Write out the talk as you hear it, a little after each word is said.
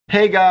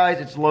Hey guys,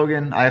 it's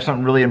Logan. I have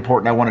something really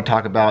important I want to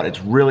talk about.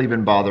 It's really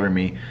been bothering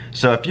me.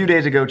 So a few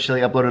days ago,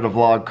 Chili uploaded a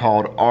vlog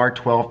called Our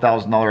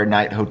 $12,000 a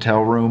Night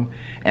Hotel Room.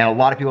 And a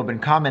lot of people have been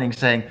commenting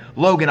saying,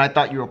 Logan, I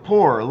thought you were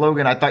poor.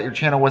 Logan, I thought your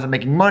channel wasn't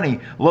making money.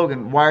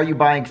 Logan, why are you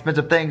buying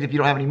expensive things if you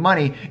don't have any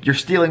money? You're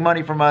stealing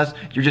money from us.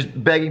 You're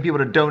just begging people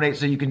to donate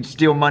so you can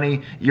steal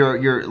money.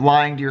 You're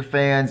lying to your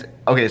fans.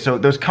 Okay, so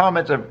those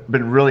comments have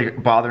been really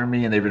bothering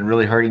me and they've been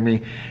really hurting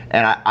me.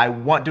 And I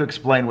want to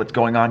explain what's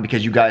going on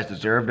because you guys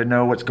deserve to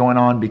know what's going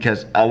on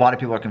because a lot of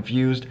people are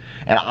confused.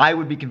 And I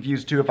would be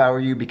confused too if I were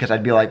you because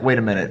I'd be like, wait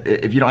a minute,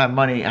 if you don't have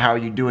money, how are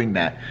you doing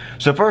that?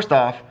 So first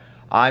off,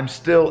 I'm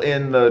still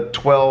in the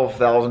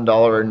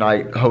 $12,000 a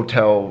night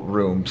hotel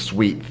room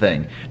suite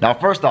thing. Now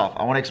first off,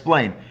 I want to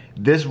explain.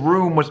 This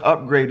room was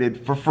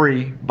upgraded for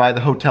free by the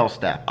hotel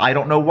staff. I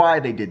don't know why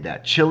they did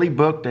that. Chili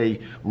booked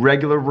a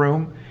regular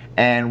room.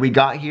 And we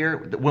got here,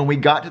 when we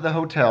got to the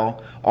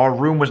hotel, our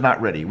room was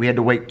not ready. We had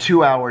to wait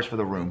 2 hours for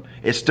the room.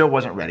 It still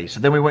wasn't ready. So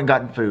then we went and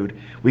gotten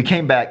food. We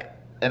came back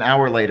an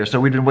hour later, so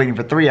we'd been waiting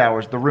for 3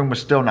 hours. The room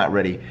was still not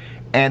ready.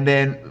 And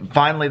then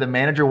finally the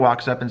manager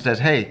walks up and says,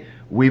 hey,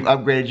 we've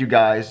upgraded you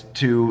guys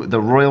to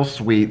the Royal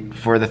Suite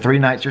for the 3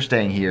 nights you're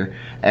staying here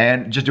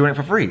and just doing it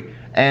for free.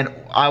 And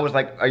I was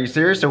like, are you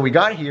serious? So we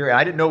got here and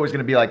I didn't know it was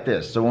gonna be like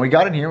this. So when we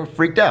got in here, we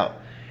freaked out.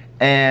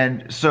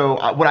 And so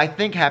what I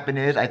think happened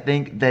is, I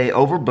think they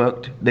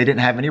overbooked. They didn't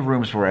have any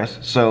rooms for us.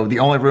 So the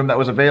only room that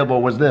was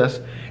available was this,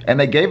 and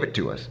they gave it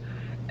to us.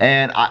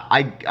 And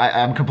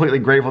I'm completely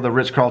grateful that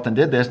Ritz-Carlton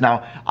did this.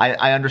 Now,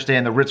 I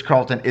understand the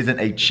Ritz-Carlton isn't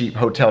a cheap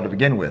hotel to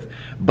begin with,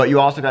 but you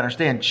also gotta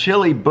understand,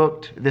 Chili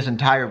booked this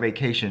entire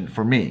vacation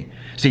for me.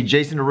 See,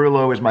 Jason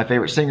Derulo is my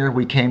favorite singer.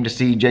 We came to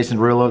see Jason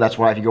Derulo. That's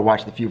why if you go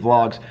watch the few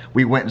vlogs,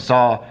 we went and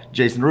saw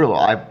Jason Derulo.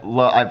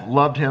 I've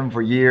loved him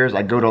for years.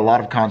 I go to a lot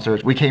of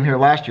concerts. We came here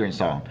last year and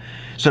saw him.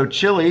 So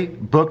Chili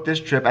booked this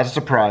trip as a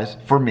surprise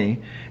for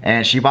me,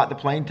 and she bought the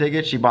plane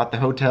ticket, she bought the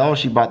hotel,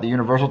 she bought the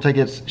Universal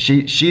tickets.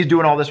 She's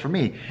doing all this for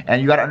me.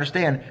 And you gotta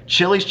understand,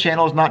 Chili's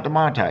channel is not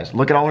demonetized.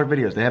 Look at all her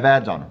videos, they have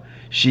ads on them.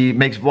 She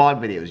makes vlog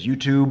videos.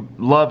 YouTube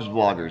loves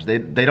vloggers.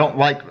 They don't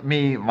like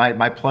me,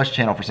 my Plus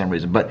channel for some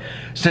reason. But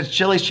since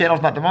Chili's channel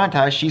is not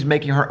demonetized, she's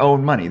making her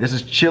own money. This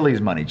is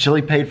Chili's money.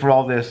 Chili paid for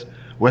all this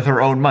with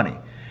her own money.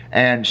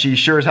 And she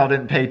sure as hell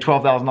didn't pay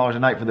 $12,000 a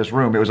night for this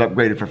room. It was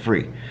upgraded for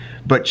free.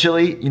 But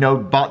Chili, you know,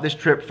 bought this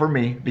trip for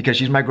me because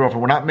she's my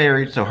girlfriend. We're not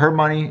married, so her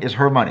money is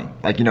her money.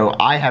 Like, you know,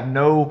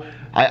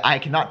 I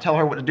cannot tell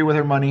her what to do with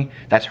her money.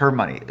 That's her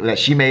money that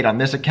she made on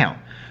this account.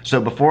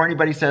 So before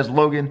anybody says,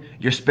 Logan,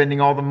 you're spending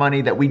all the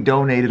money that we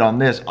donated on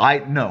this,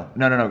 no,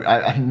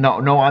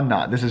 I'm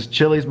not. This is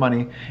Chili's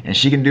money, and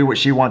she can do what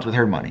she wants with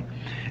her money.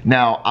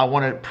 Now, I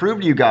want to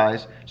prove to you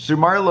guys, Super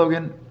Mario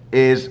Logan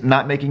is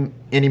not making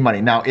any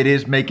money. Now, it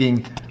is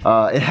making,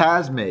 it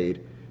has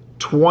made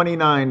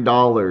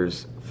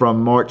 $29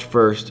 from March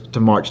 1st to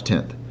March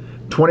 10th.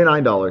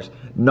 $29,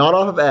 not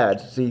off of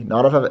ads, see,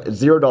 not off of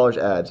 $0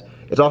 ads.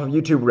 It's off of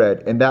YouTube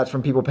Red, and that's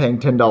from people paying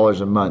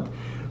 $10 a month.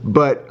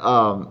 But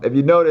if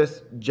you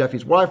notice,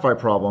 Jeffy's Wi-Fi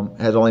problem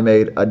has only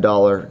made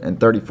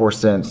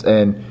 $1.34,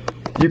 and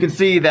you can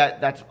see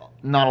that that's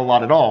not a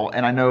lot at all.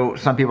 And I know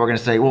some people are gonna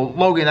say, well,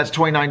 Logan, that's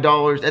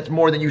 $29. That's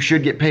more than you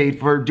should get paid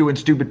for doing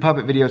stupid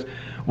puppet videos.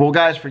 Well,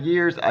 guys, for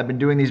years, I've been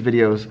doing these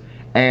videos,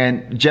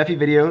 and Jeffy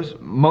videos,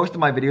 most of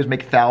my videos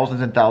make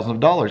thousands and thousands of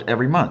dollars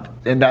every month.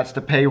 And that's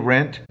to pay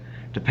rent,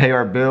 to pay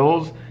our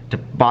bills, to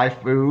buy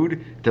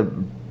food,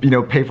 to, you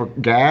know, pay for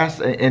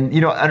gas. And you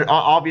know,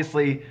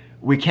 obviously,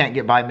 we can't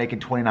get by making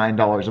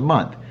 $29 a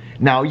month.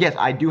 Now, yes,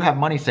 I do have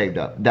money saved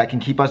up that can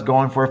keep us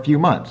going for a few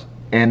months.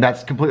 And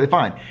that's completely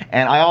fine.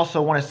 And I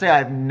also want to say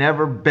I've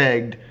never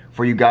begged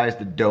for you guys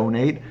to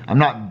donate. I'm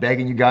not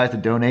begging you guys to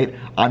donate.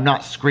 I'm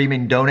not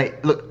screaming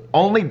donate. Look,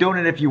 only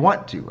donate if you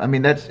want to. I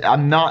mean,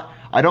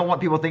 I don't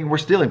want people thinking we're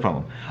stealing from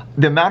them.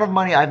 The amount of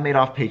money I've made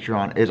off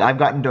Patreon is I've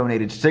gotten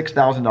donated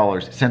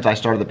 $6,000 since I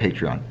started the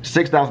Patreon.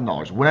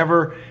 $6,000.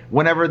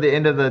 Whenever the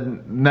end of the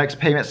next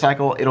payment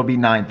cycle, it'll be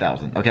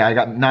 $9,000. Okay, I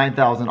got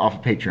 $9,000 off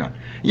of Patreon.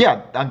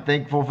 Yeah, I'm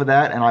thankful for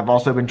that, and I've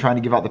also been trying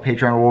to give out the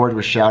Patreon rewards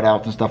with shout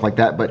outs and stuff like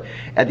that, but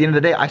at the end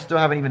of the day, I still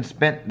haven't even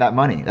spent that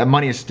money. That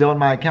money is still in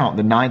my account.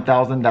 The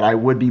 $9,000 that I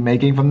would be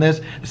making from this,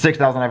 the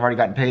 $6,000 I've already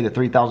gotten paid, the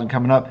 $3,000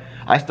 coming up,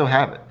 I still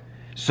have it.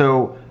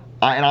 So,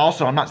 and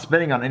also, I'm not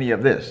spending on any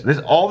of this.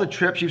 All the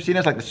trips you've seen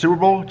us, like the Super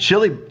Bowl,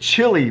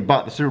 Chili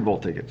bought the Super Bowl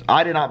tickets.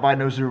 I did not buy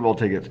no Super Bowl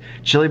tickets.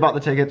 Chili bought the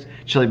tickets.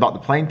 Chili bought the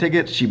plane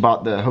tickets. She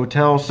bought the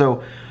hotel.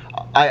 So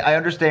I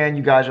understand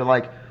you guys are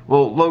like,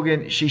 well,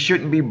 Logan, she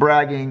shouldn't be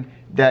bragging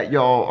that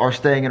y'all are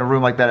staying in a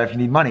room like that if you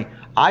need money.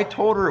 I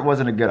told her it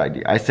wasn't a good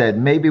idea. I said,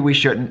 maybe we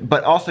shouldn't.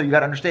 But also, you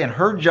got to understand,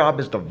 her job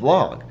is to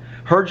vlog.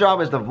 Her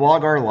job is to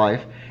vlog our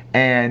life.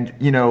 And,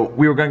 you know,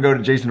 we were going to go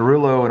to Jason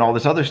Derulo and all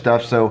this other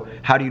stuff, so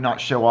how do you not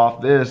show off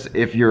this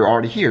if you're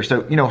already here?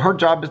 So, you know, her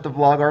job is to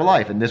vlog our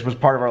life, and this was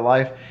part of our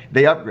life.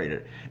 They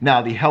upgraded.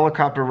 Now, the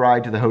helicopter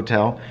ride to the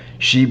hotel,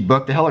 she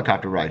booked the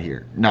helicopter ride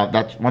here. Now,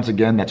 that's, once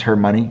again, that's her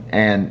money,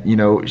 and, you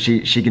know,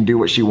 she can do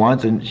what she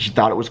wants, and she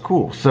thought it was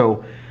cool.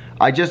 So,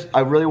 I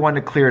really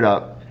wanted to clear it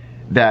up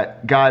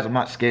that, guys, I'm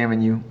not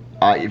scamming you.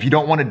 If you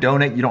don't want to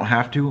donate, you don't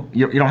have to.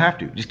 You don't have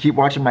to. Just keep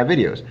watching my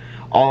videos.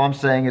 All I'm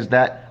saying is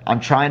that I'm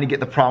trying to get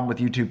the problem with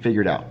YouTube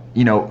figured out.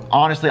 You know,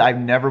 honestly, I've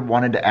never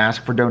wanted to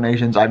ask for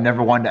donations. I've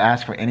never wanted to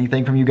ask for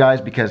anything from you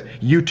guys because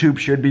YouTube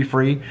should be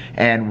free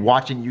and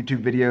watching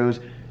YouTube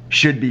videos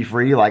should be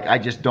free. Like, I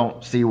just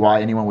don't see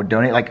why anyone would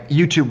donate. Like,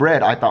 YouTube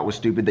Red, I thought was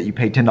stupid that you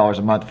pay $10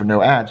 a month for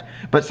no ads,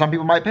 but some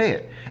people might pay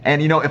it.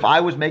 And you know, if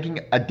I was making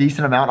a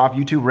decent amount off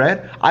YouTube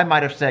Red, I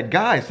might have said,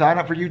 guys, sign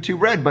up for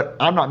YouTube Red, but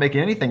I'm not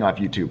making anything off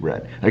YouTube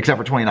Red, except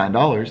for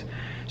 $29.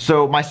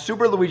 So my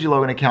Super Luigi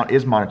Logan account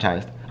is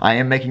monetized. I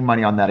am making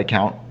money on that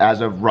account as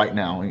of right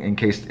now, in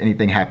case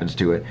anything happens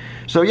to it.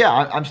 So yeah,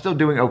 I'm still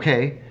doing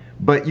okay.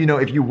 But you know,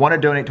 if you want to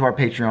donate to our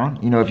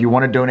Patreon, you know, if you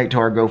want to donate to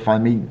our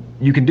GoFundMe,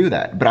 you can do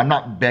that. But I'm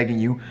not begging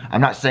you.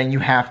 I'm not saying you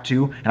have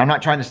to, and I'm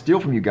not trying to steal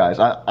from you guys.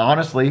 I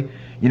honestly,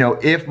 you know,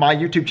 if my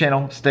YouTube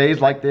channel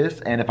stays like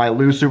this, and if I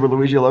lose Super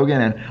Luigi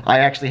Logan and I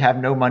actually have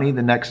no money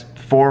the next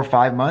 4 or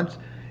 5 months,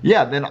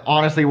 yeah, then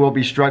honestly we'll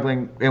be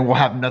struggling and we'll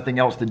have nothing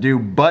else to do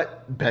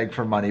but beg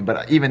for money.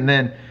 But even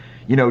then,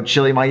 you know,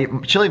 Chili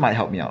might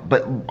help me out,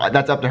 but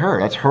that's up to her.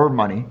 That's her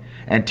money,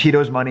 and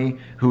Tito's money,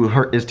 who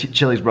is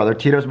Chili's brother.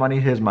 Tito's money,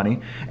 his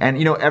money, and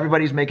you know,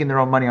 everybody's making their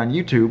own money on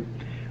YouTube.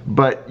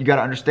 But you got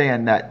to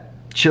understand that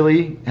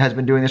Chili has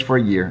been doing this for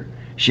a year.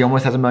 She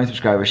almost has 1 million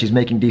subscribers. She's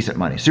making decent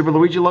money. Super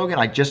Luigi Logan,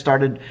 I just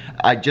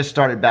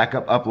started back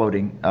up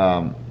uploading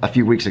a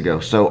few weeks ago,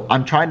 so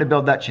I'm trying to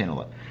build that channel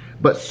up.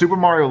 But Super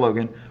Mario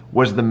Logan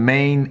was the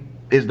main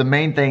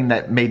thing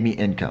that made me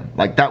income.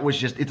 Like, that was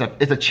just,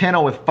 it's a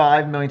channel with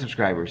 5 million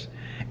subscribers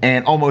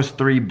and almost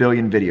 3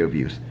 billion video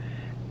views.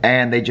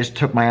 And they just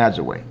took my ads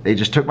away. They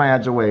just took my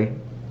ads away.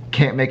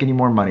 Can't make any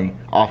more money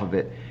off of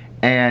it.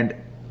 And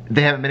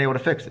they haven't been able to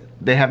fix it.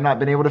 They have not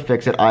been able to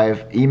fix it.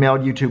 I've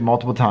emailed YouTube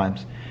multiple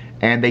times,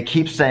 and they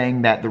keep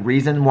saying that the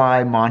reason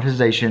why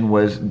monetization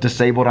was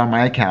disabled on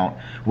my account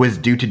was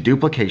due to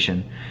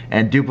duplication.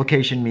 And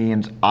duplication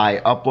means I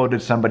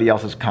uploaded somebody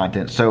else's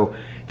content. So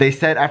they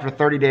said after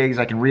 30 days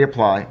I can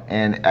reapply,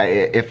 and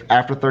if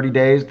after 30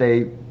 days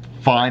they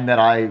find that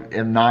I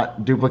am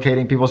not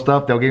duplicating people's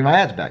stuff, they'll give me my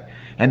ads back.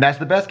 And that's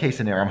the best case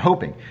scenario, I'm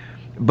hoping.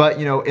 But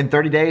you know, in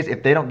 30 days,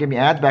 if they don't give me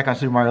ads back on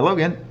Super Mario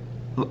Logan,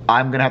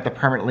 I'm gonna have to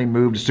permanently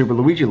move to Super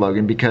Luigi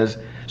Logan, because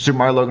Super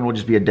Mario Logan will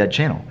just be a dead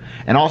channel.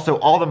 And also,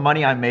 all the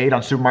money I made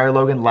on Super Mario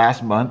Logan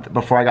last month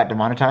before I got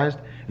demonetized,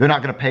 they're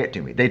not gonna pay it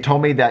to me. They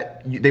told me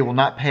that they will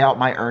not pay out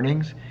my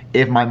earnings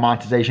if my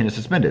monetization is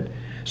suspended.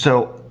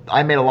 So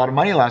I made a lot of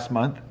money last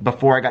month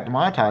before I got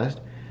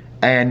demonetized,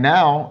 and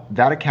now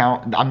that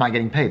account, I'm not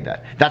getting paid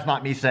that. That's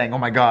not me saying, oh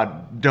my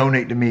God,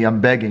 donate to me, I'm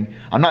begging.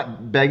 I'm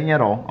not begging at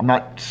all. I'm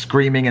not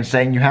screaming and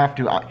saying you have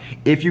to.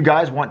 If you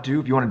guys want to,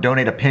 if you want to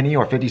donate a penny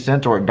or 50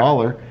 cents or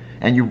 $1,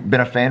 and you've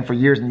been a fan for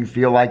years and you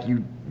feel like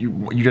you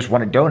just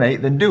want to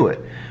donate, then do it.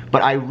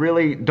 But I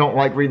really don't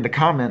like reading the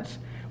comments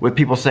with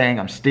people saying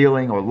I'm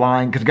stealing or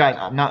lying, because guys,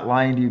 I'm not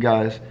lying to you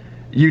guys.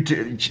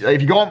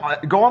 If you go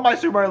on my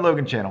Super Mario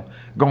Logan channel,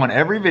 go on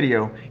every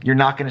video, you're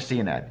not going to see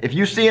an ad. If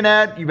you see an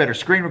ad, you better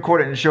screen record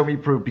it and show me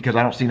proof, because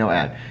I don't see no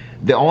ad.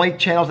 The only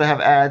channels that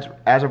have ads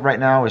as of right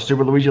now is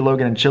Super Luigi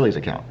Logan and Chili's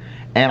account.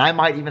 And I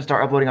might even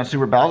start uploading on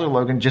Super Bowser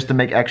Logan just to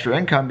make extra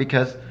income,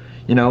 because,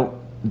 you know,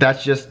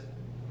 that's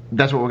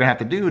what we're gonna have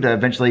to do to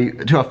eventually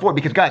afford.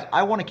 Because guys,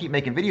 I want to keep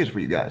making videos for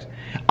you guys.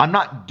 I'm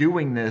not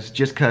doing this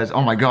just because,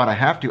 oh my God, I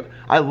have to.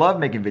 I love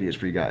making videos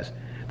for you guys.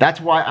 That's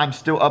why I'm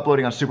still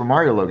uploading on Super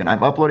Mario Logan.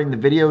 I'm uploading the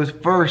videos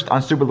first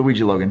on Super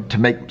Luigi Logan to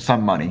make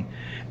some money.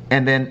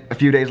 And then a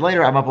few days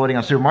later, I'm uploading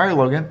on Super Mario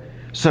Logan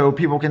so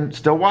people can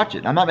still watch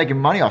it. I'm not making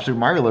money off Super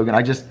Mario Logan.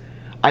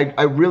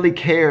 I really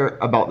care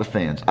about the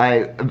fans.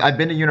 I've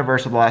been to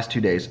Universal the last 2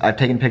 days. I've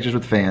taken pictures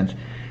with fans,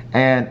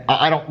 and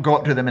I don't go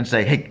up to them and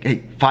say,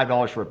 hey,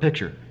 $5 for a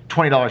picture,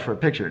 $20 for a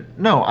picture.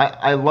 No,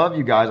 I love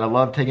you guys. I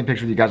love taking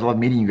pictures with you guys. I love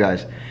meeting you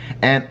guys.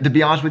 And to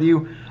be honest with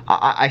you,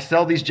 I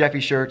sell these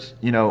Jeffy shirts.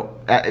 You know,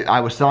 I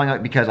was selling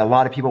it because a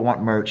lot of people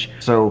want merch.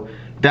 So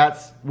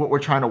that's what we're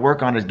trying to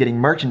work on, is getting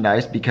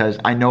merchandise, because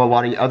I know a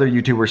lot of other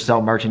YouTubers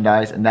sell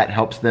merchandise and that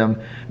helps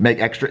them make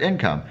extra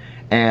income.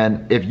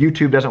 And if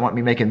YouTube doesn't want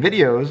me making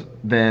videos,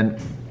 then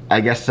I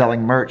guess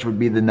selling merch would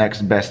be the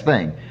next best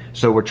thing.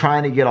 So we're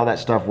trying to get all that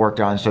stuff worked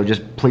on, so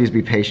just please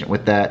be patient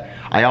with that.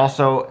 I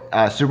also,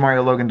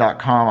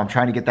 SuperMarioLogan.com, I'm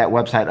trying to get that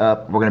website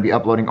up. We're gonna be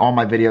uploading all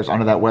my videos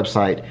onto that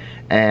website,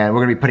 and we're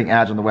gonna be putting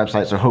ads on the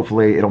website, so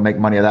hopefully it'll make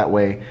money that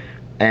way.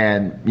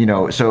 And you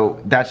know, so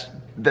that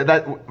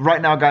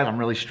right now, guys, I'm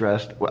really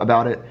stressed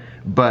about it,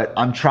 but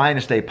I'm trying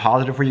to stay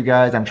positive for you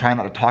guys. I'm trying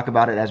not to talk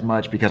about it as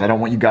much, because I don't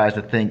want you guys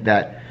to think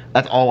that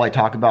that's all I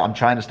talk about. I'm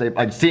trying to stay,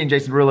 like, seeing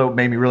Jason Derulo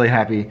made me really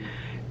happy.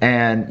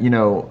 And you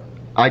know,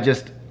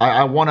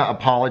 I want to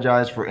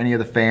apologize for any of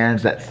the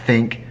fans that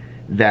think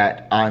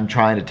that I'm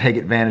trying to take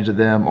advantage of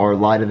them or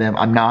lie to them.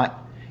 I'm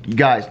not. You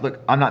guys, look,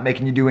 I'm not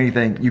making you do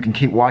anything. You can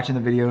keep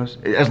watching the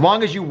videos. As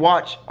long as you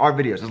watch our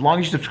videos, as long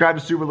as you subscribe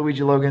to Super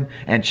Luigi Logan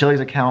and Chili's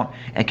account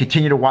and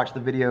continue to watch the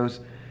videos,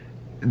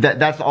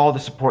 that's all the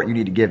support you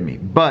need to give me.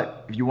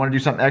 But if you want to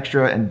do something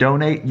extra and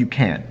donate, you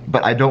can.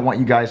 But I don't want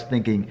you guys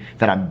thinking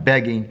that I'm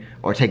begging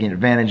or taking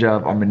advantage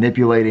of or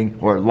manipulating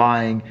or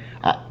lying.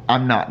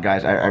 I'm not,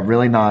 guys. I'm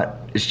really not.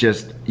 It's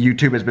just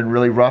YouTube has been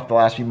really rough the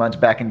last few months.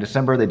 Back in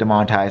December, they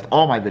demonetized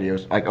all my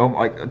videos, like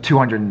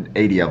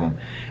 280 of them.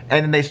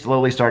 And then they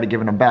slowly started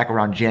giving them back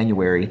around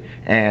January.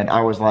 And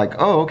I was like,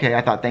 oh, okay,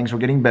 I thought things were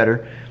getting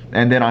better.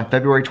 And then on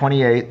February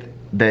 28th,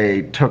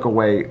 they took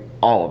away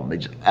all of them. They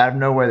just, out of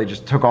nowhere, they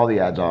just took all the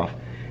ads off.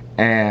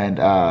 And,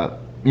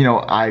 you know,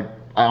 I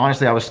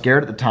honestly, I was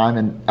scared at the time,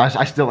 and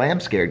I still am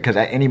scared, because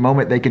at any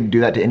moment they can do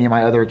that to any of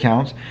my other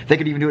accounts. They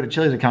could even do it to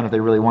Chili's account if they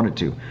really wanted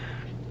to.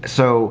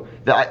 So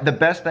the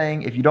best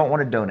thing, if you don't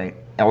want to donate,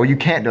 or you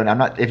can't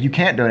donate, if you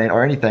can't donate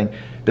or anything,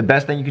 the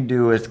best thing you can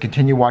do is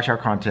continue to watch our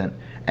content,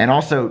 and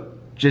also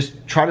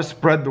just try to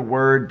spread the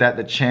word that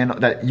that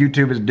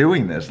YouTube is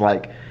doing this.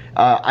 Like,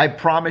 I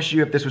promise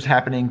you, if this was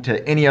happening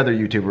to any other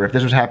YouTuber, if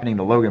this was happening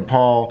to Logan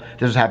Paul, if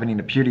this was happening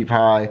to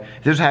PewDiePie,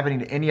 if this was happening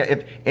to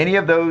if any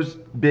of those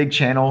big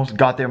channels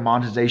got their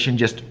monetization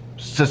just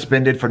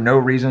suspended for no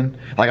reason,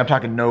 like I'm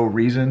talking no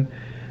reason,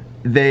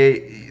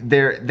 they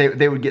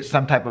would get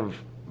some type of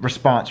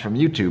response from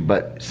YouTube.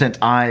 But since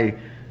I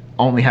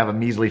only have a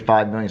measly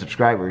 5 million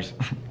subscribers,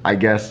 I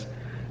guess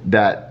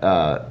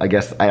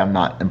I am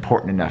not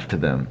important enough to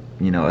them,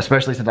 you know,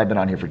 especially since I've been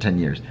on here for 10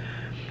 years.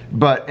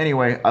 But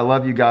anyway, I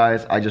love you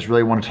guys. I just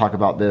really want to talk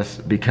about this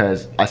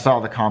because I saw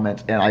the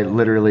comments, and I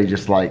literally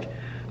just I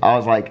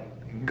was like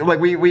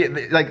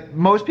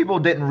most people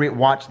didn't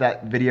watch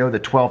that video, the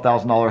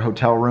 $12,000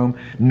 hotel room.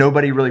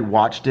 Nobody really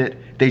watched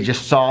it. They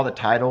just saw the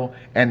title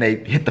and they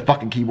hit the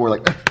fucking keyboard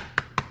like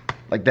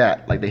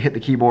that. Like, they hit the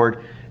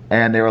keyboard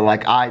and they were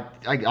like,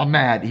 I'm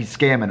mad, he's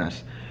scamming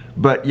us.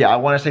 But yeah, I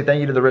want to say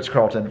thank you to the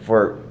Ritz-Carlton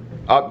for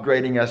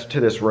upgrading us to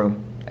this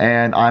room.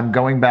 And I'm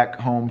going back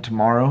home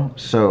tomorrow,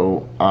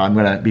 so I'm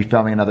going to be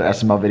filming another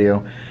SML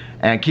video.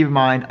 And keep in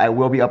mind, I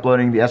will be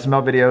uploading the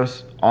SML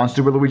videos on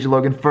Super Luigi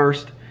Logan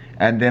first,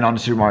 and then on the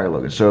Super Mario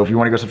Logan. So if you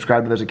want to go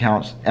subscribe to those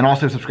accounts, and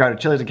also subscribe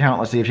to Chili's account,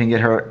 let's see if she can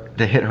get her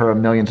to hit her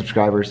 1 million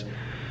subscribers.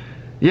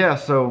 Yeah,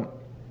 so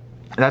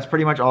that's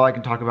pretty much all I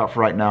can talk about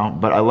for right now.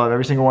 But I love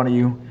every single one of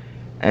you,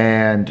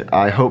 and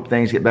I hope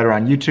things get better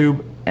on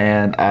YouTube.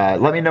 And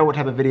let me know what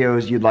type of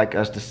videos you'd like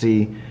us to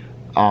see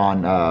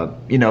on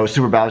you know,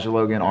 Super Bowser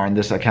Logan or on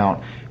this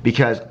account,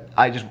 because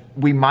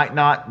we might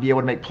not be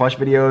able to make plush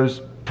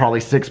videos probably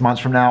 6 months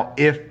from now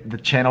if the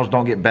channels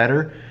don't get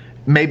better.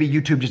 Maybe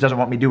YouTube just doesn't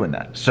want me doing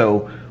that.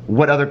 So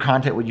what other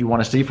content would you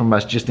want to see from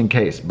us, just in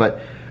case?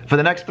 But for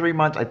the next 3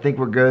 months, I think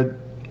we're good.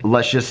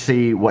 Let's just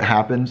see what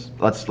happens.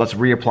 Let's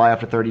reapply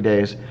after 30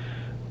 days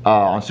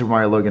on Super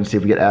Mario Logan, see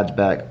if we get ads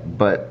back.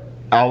 But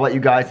I'll let you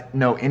guys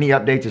know any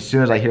updates as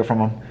soon as I hear from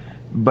them.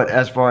 But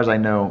as far as I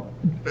know,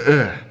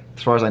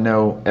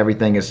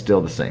 everything is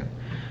still the same.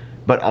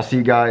 But I'll see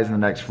you guys in the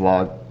next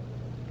vlog.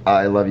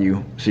 I love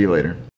you. See you later.